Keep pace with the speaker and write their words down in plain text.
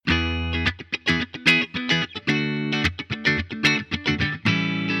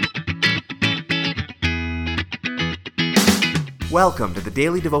Welcome to the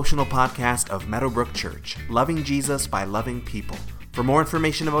daily devotional podcast of Meadowbrook Church, loving Jesus by loving people. For more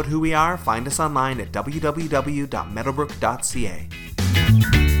information about who we are, find us online at www.meadowbrook.ca.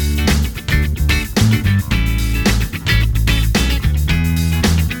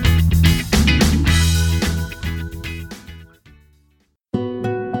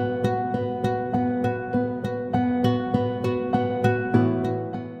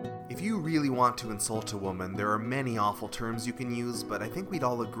 Want to insult a woman, there are many awful terms you can use, but I think we'd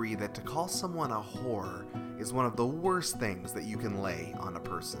all agree that to call someone a whore is one of the worst things that you can lay on a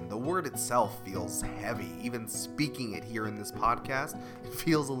person. The word itself feels heavy. Even speaking it here in this podcast, it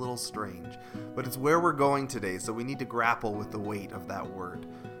feels a little strange. But it's where we're going today, so we need to grapple with the weight of that word.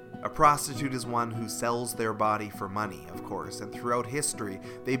 A prostitute is one who sells their body for money, of course, and throughout history,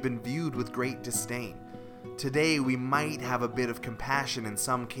 they've been viewed with great disdain. Today, we might have a bit of compassion in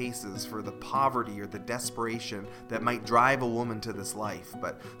some cases for the poverty or the desperation that might drive a woman to this life,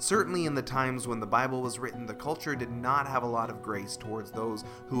 but certainly in the times when the Bible was written, the culture did not have a lot of grace towards those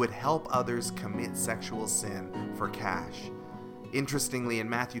who would help others commit sexual sin for cash. Interestingly, in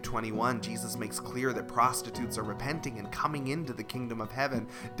Matthew 21, Jesus makes clear that prostitutes are repenting and coming into the kingdom of heaven,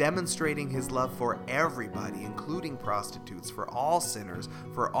 demonstrating his love for everybody, including prostitutes, for all sinners,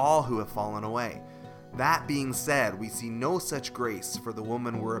 for all who have fallen away. That being said, we see no such grace for the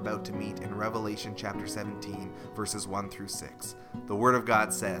woman we're about to meet in Revelation chapter 17, verses 1 through 6. The Word of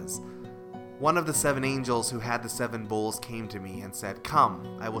God says, "One of the 7 angels who had the 7 bowls came to me and said,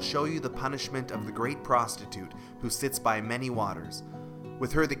 'Come, I will show you the punishment of the great prostitute who sits by many waters.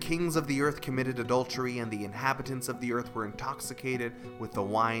 With her the kings of the earth committed adultery, and the inhabitants of the earth were intoxicated with the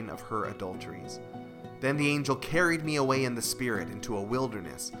wine of her adulteries.' Then the angel carried me away in the spirit into a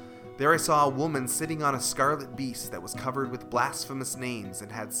wilderness. There I saw a woman sitting on a scarlet beast that was covered with blasphemous names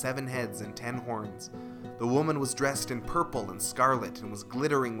and had 7 heads and 10 horns. The woman was dressed in purple and scarlet and was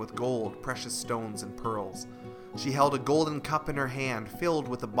glittering with gold, precious stones, and pearls. She held a golden cup in her hand filled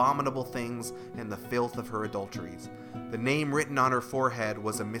with abominable things and the filth of her adulteries. The name written on her forehead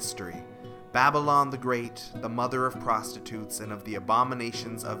was a mystery: Babylon the Great, the mother of prostitutes and of the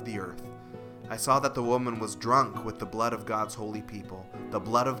abominations of the earth. I saw that the woman was drunk with the blood of God's holy people, the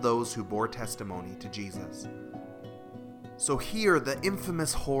blood of those who bore testimony to Jesus." So here, the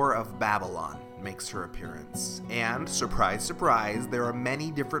infamous whore of Babylon makes her appearance. And, surprise, surprise, there are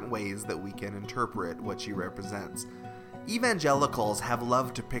many different ways that we can interpret what she represents. Evangelicals have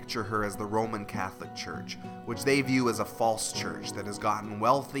loved to picture her as the Roman Catholic Church, which they view as a false church that has gotten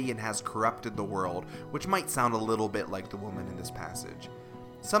wealthy and has corrupted the world, which might sound a little bit like the woman in this passage.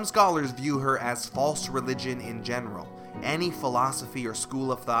 Some scholars view her as false religion in general, any philosophy or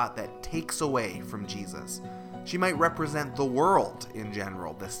school of thought that takes away from Jesus. She might represent the world in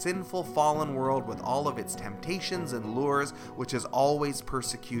general, the sinful fallen world with all of its temptations and lures, which has always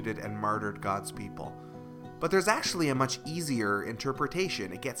persecuted and martyred God's people. But there's actually a much easier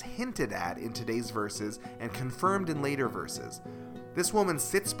interpretation. It gets hinted at in today's verses and confirmed in later verses. This woman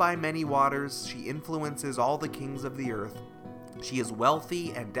sits by many waters. She influences all the kings of the earth. She is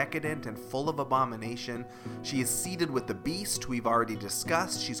wealthy and decadent and full of abomination. She is seated with the beast, who we've already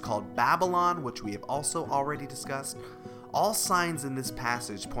discussed. She's called Babylon, which we have also already discussed. All signs in this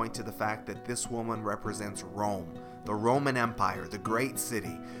passage point to the fact that this woman represents Rome, the Roman Empire, the great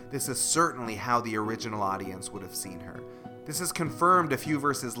city. This is certainly how the original audience would have seen her. This is confirmed a few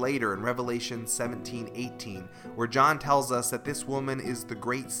verses later in Revelation 17:18, where John tells us that this woman is the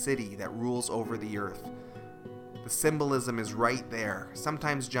great city that rules over the earth. The symbolism is right there.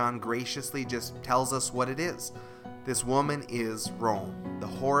 Sometimes John graciously just tells us what it is. This woman is Rome. The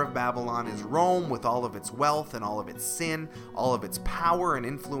whore of Babylon is Rome, with all of its wealth and all of its sin, all of its power and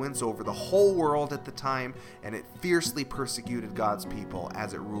influence over the whole world at the time, and it fiercely persecuted God's people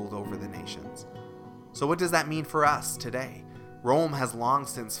as it ruled over the nations. So what does that mean for us today? Rome has long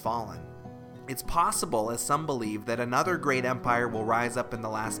since fallen. It's possible, as some believe, that another great empire will rise up in the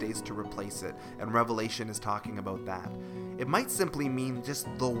last days to replace it, and Revelation is talking about that. It might simply mean just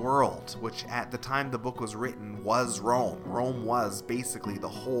the world, which at the time the book was written was Rome. Rome was basically the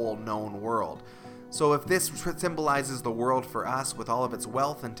whole known world. So if this symbolizes the world for us with all of its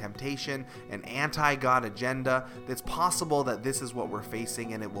wealth and temptation and anti-God agenda, it's possible that this is what we're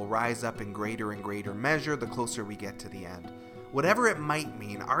facing, and it will rise up in greater and greater measure the closer we get to the end. Whatever it might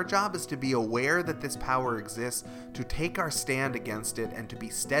mean, our job is to be aware that this power exists, to take our stand against it, and to be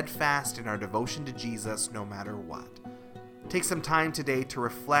steadfast in our devotion to Jesus no matter what. Take some time today to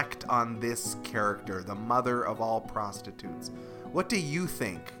reflect on this character, the mother of all prostitutes. What do you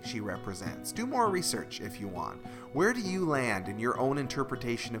think she represents? Do more research if you want. Where do you land in your own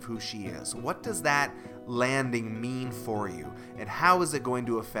interpretation of who she is? What does that landing mean for you? And how is it going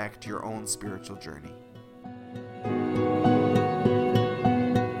to affect your own spiritual journey?